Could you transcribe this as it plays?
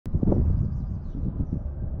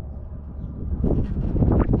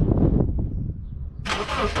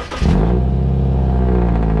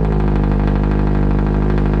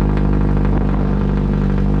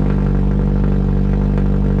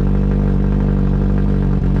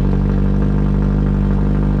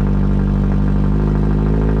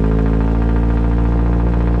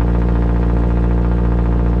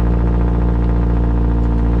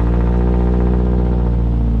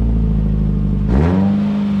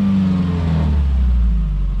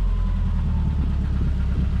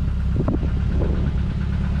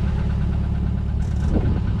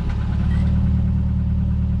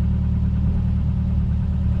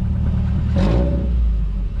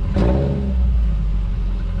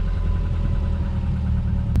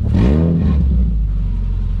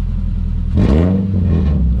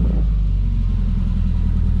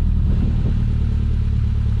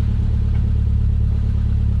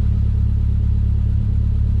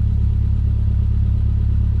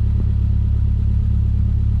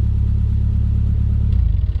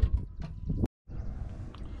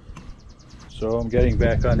So I'm getting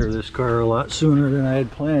back under this car a lot sooner than I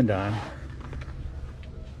had planned on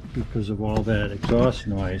because of all that exhaust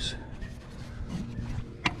noise.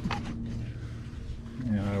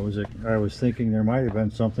 And I was thinking there might have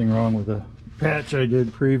been something wrong with the patch I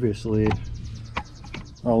did previously.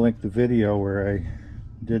 I'll link the video where I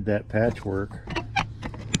did that patch work,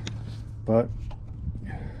 but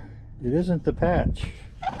it isn't the patch.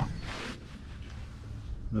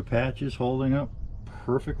 The patch is holding up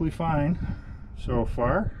perfectly fine so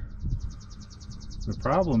far. The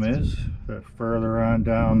problem is that further on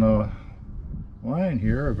down the line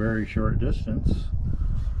here, a very short distance,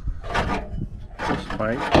 this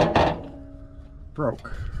pipe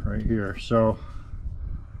broke right here. So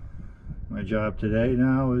my job today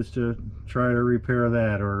now is to try to repair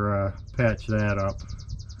that or patch that up.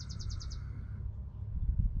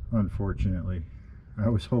 Unfortunately, I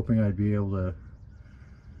was hoping I'd be able to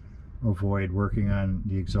avoid working on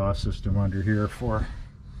the exhaust system under here for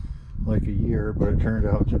like a year, but it turned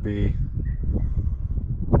out to be,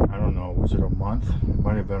 I don't know, was it a month? It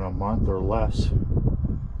might have been a month or less.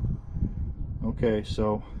 Okay,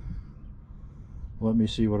 so let me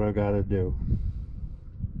see what I gotta do.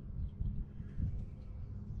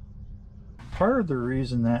 Part of the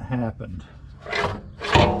reason that happened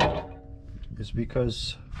is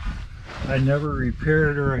because I never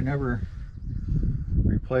repaired or I never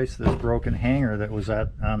replaced this broken hanger that was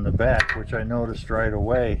on the back, which I noticed right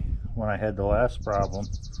away when I had the last problem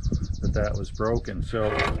that was broken. So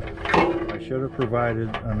I should have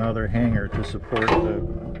provided another hanger to support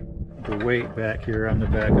the weight back here on the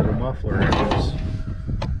back of the muffler, because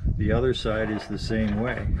the other side is the same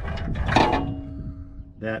way.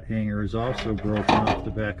 That hanger is also broken off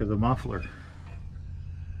the back of the muffler.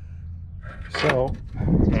 So,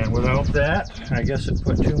 and without that, I guess it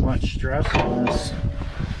put too much stress on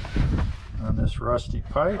this rusty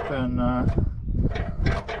pipe, and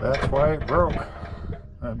that's why it broke.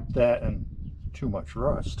 That and too much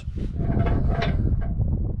rust.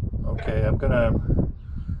 Okay, I'm gonna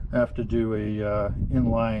have to do a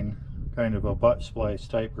inline kind of a butt splice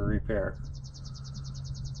type of repair.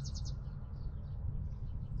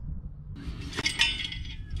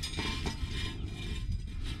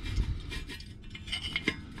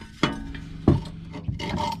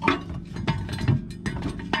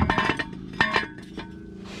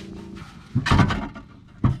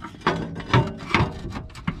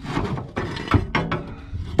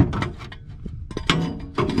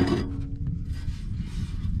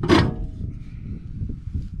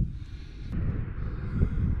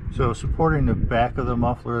 So supporting the back of the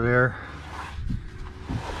muffler there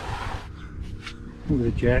with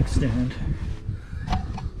a jack stand,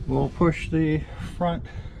 we'll push the front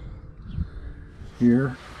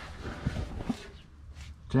here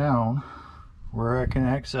down where I can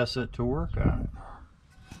access it to work on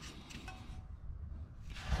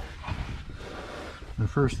it. The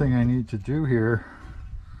first thing I need to do here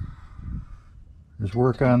is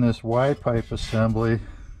work on this Y pipe assembly.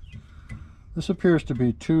 This appears to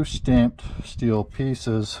be two stamped steel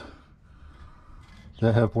pieces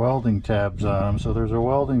that have welding tabs on them. So there's a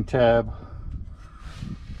welding tab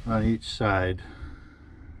on each side.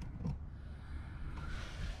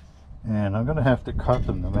 And I'm going to have to cut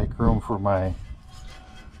them to make room for my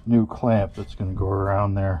new clamp that's going to go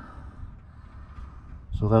around there.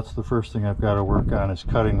 So that's the first thing I've got to work on, is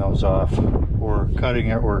cutting those off, or cutting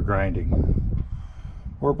it or grinding,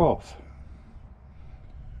 or both.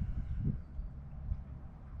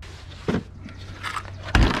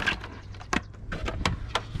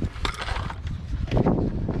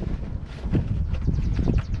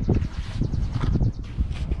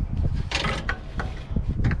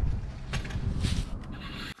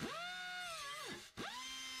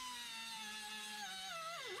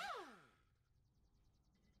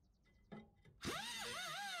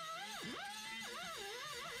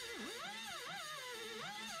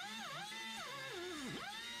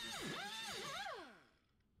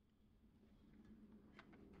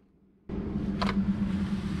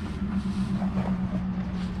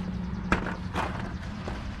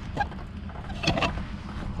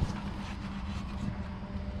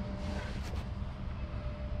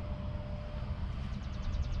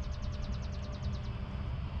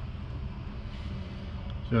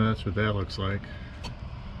 So that's what that looks like.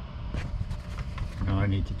 Now I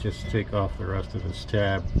need to just take off the rest of this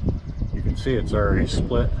tab. You can see it's already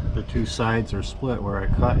split. The two sides are split where I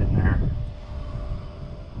cut in there.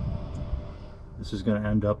 This is going to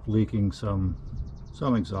end up leaking some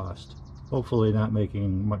exhaust. Hopefully not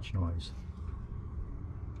making much noise.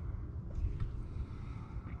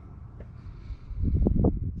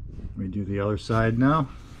 Let me do the other side now.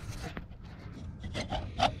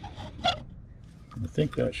 I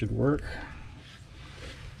think that should work.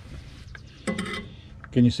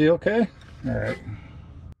 Can you see okay? All right.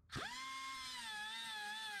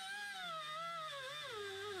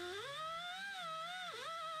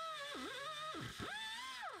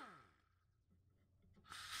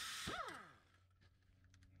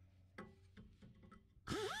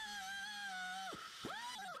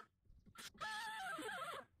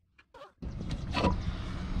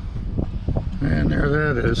 And there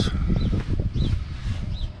that is.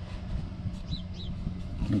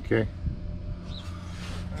 Okay.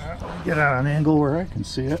 Get out an angle where I can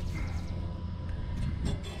see it.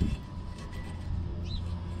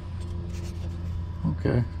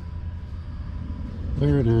 Okay.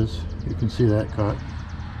 There it is. You can see that cut.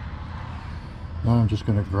 Now I'm just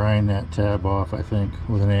going to grind that tab off, I think,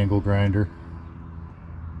 with an angle grinder.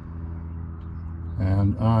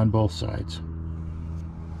 And on both sides.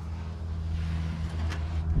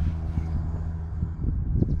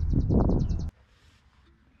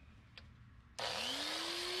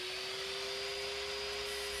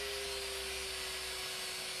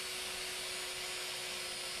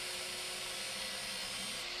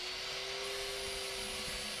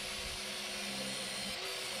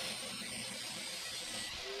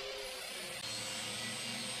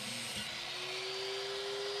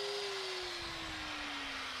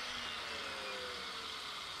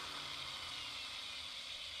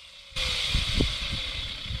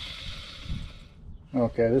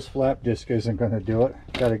 Okay, this flap disc isn't going to do it.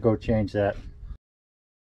 Got to go change that.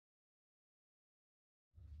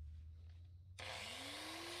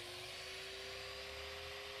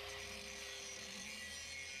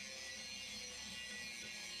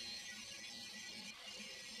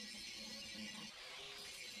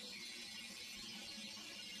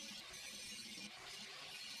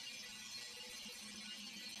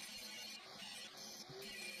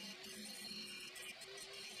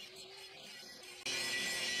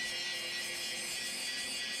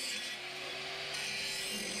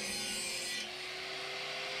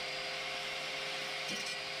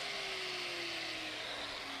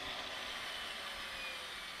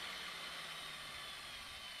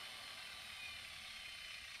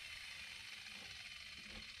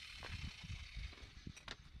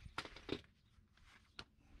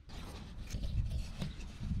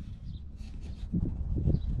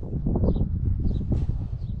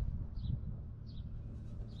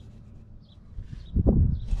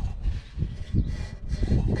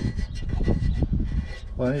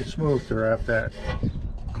 Plenty smooth to wrap that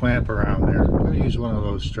clamp around there. I'm going to use one of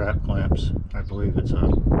those strap clamps. I believe it's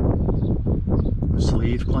a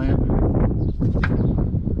sleeve clamp.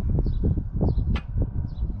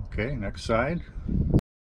 Okay, next side.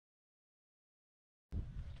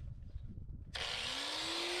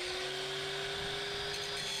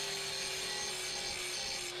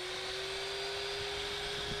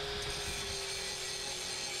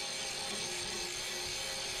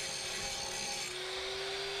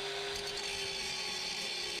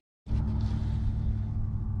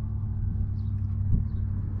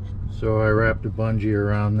 So I wrapped a bungee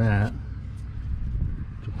around that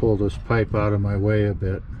to pull this pipe out of my way a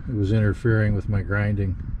bit. It was interfering with my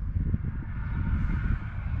grinding.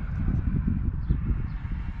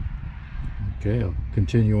 Okay, I'll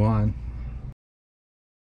continue on.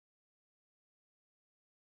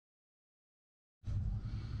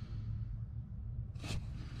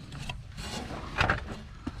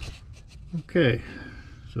 Okay,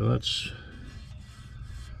 so that's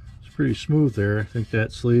pretty smooth there. I think that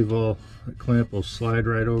that clamp will slide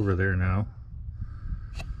right over there now.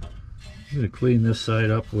 I'm going to clean this side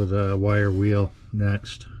up with a wire wheel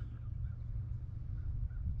next.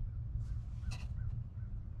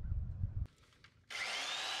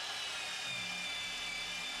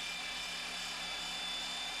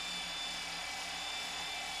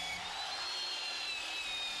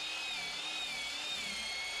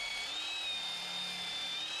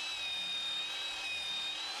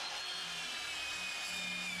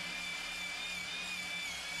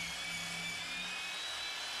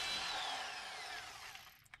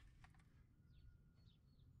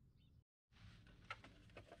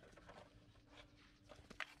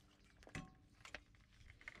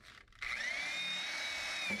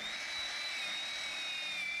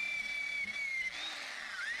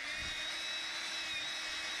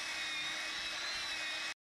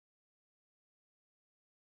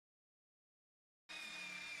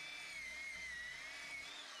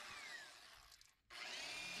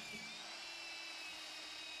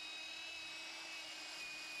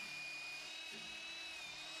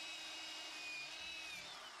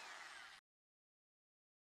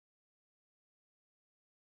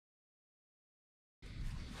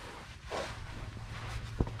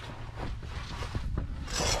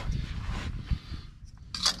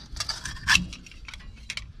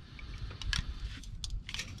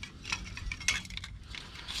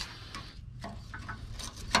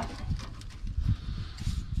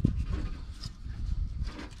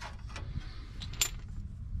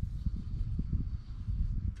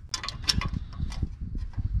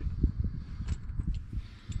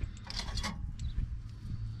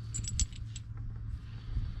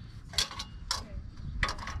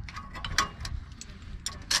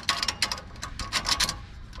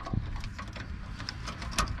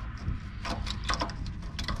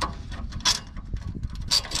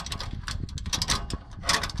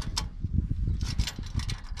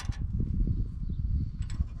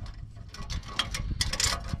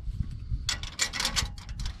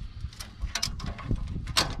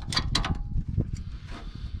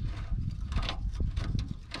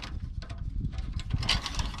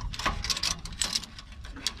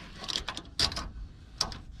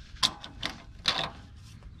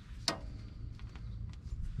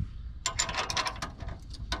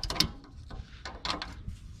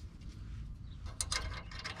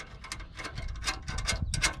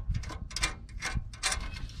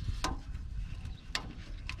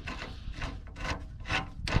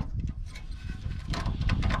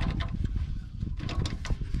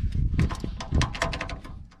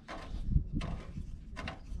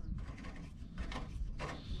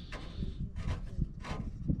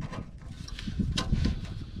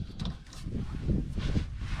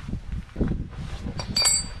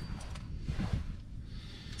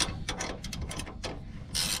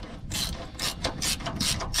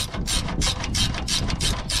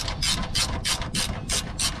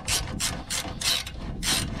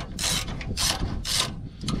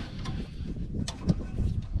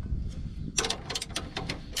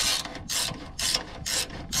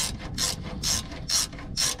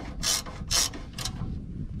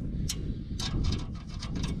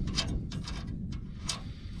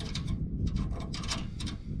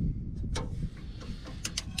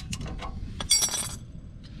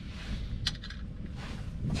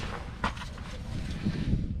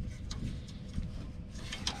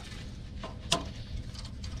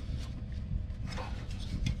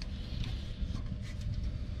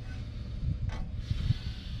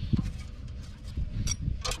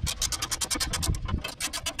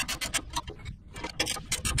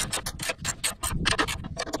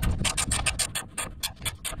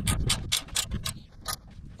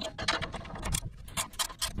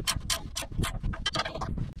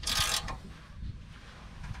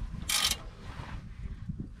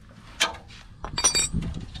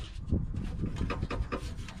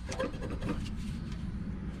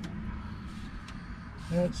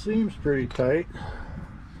 It seems pretty tight.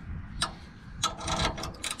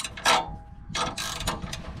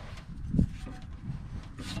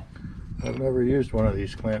 I've never used one of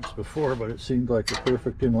these clamps before, but it seemed like a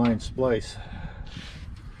perfect inline splice.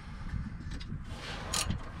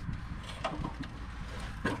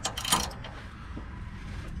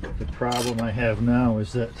 The problem I have now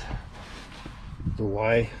is that the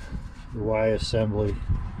Y assembly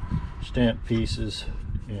stamp pieces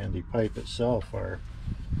and the pipe itself are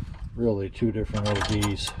really two different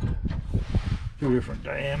ODs, two different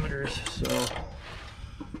diameters, so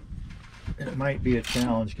it might be a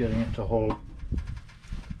challenge getting it to hold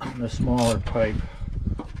the smaller pipe.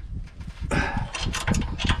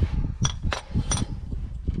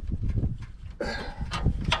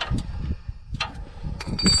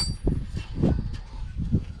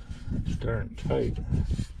 It's darn tight.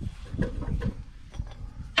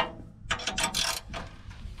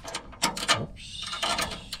 Oops.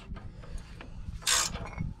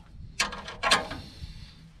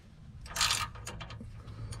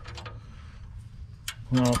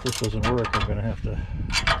 Well, if this doesn't work, I'm going to have to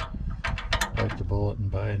bite the bullet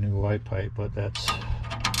and buy a new Y pipe, but that's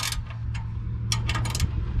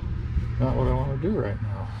not what I want to do right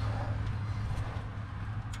now.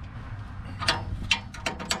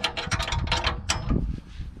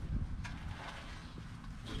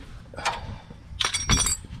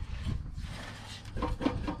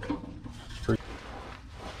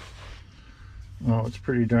 Oh, it's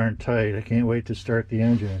pretty darn tight. I can't wait to start the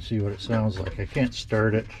engine and see what it sounds like. I can't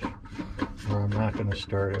start it, or I'm not going to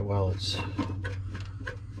start it while it's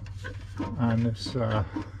on this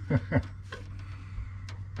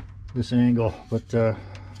this angle, but the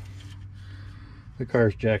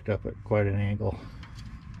car's jacked up at quite an angle.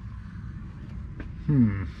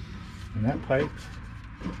 And that pipe,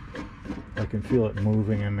 I can feel it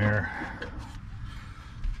moving in there.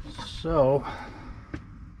 So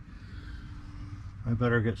I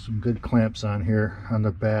better get some good clamps on here on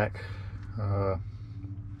the back,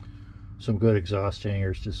 some good exhaust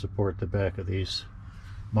hangers to support the back of these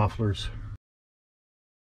mufflers.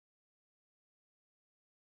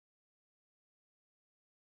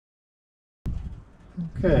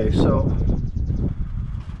 Okay, so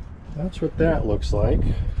that's what that looks like.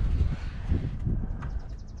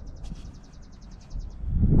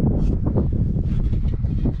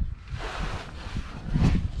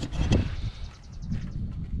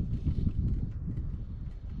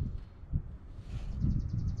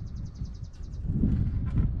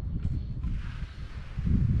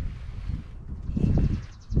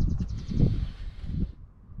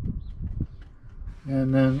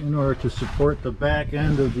 And then in order to support the back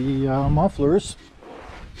end of the mufflers,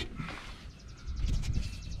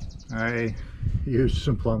 I used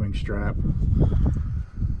some plumbing strap.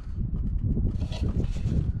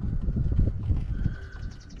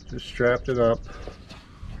 Just strapped it up,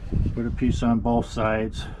 put a piece on both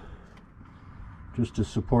sides just to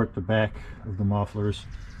support the back of the mufflers.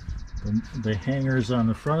 The hangers on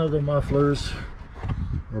the front of the mufflers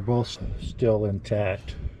are both still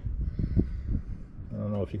intact. I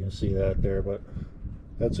don't know if you can see that there, but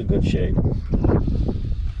that's in good shape.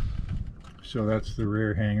 So that's the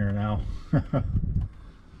rear hanger now.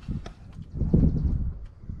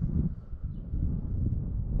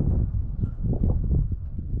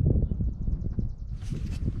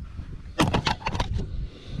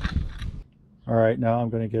 Alright, now I'm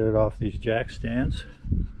going to get it off these jack stands,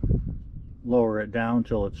 lower it down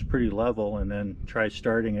till it's pretty level, and then try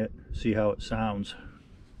starting it, see how it sounds.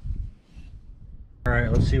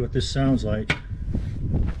 Alright, let's see what this sounds like.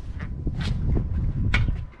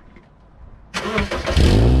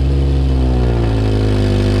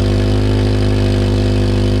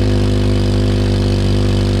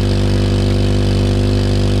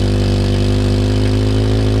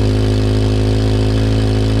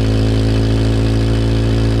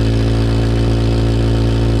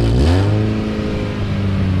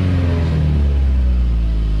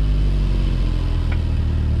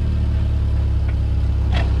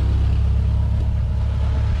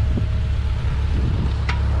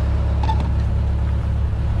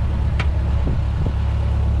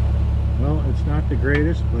 It's not the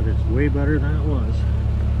greatest, but it's way better than it was.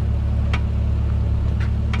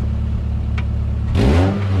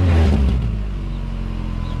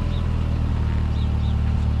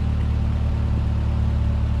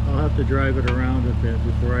 I'll have to drive it around a bit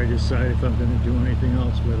before I decide if I'm going to do anything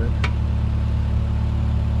else with it.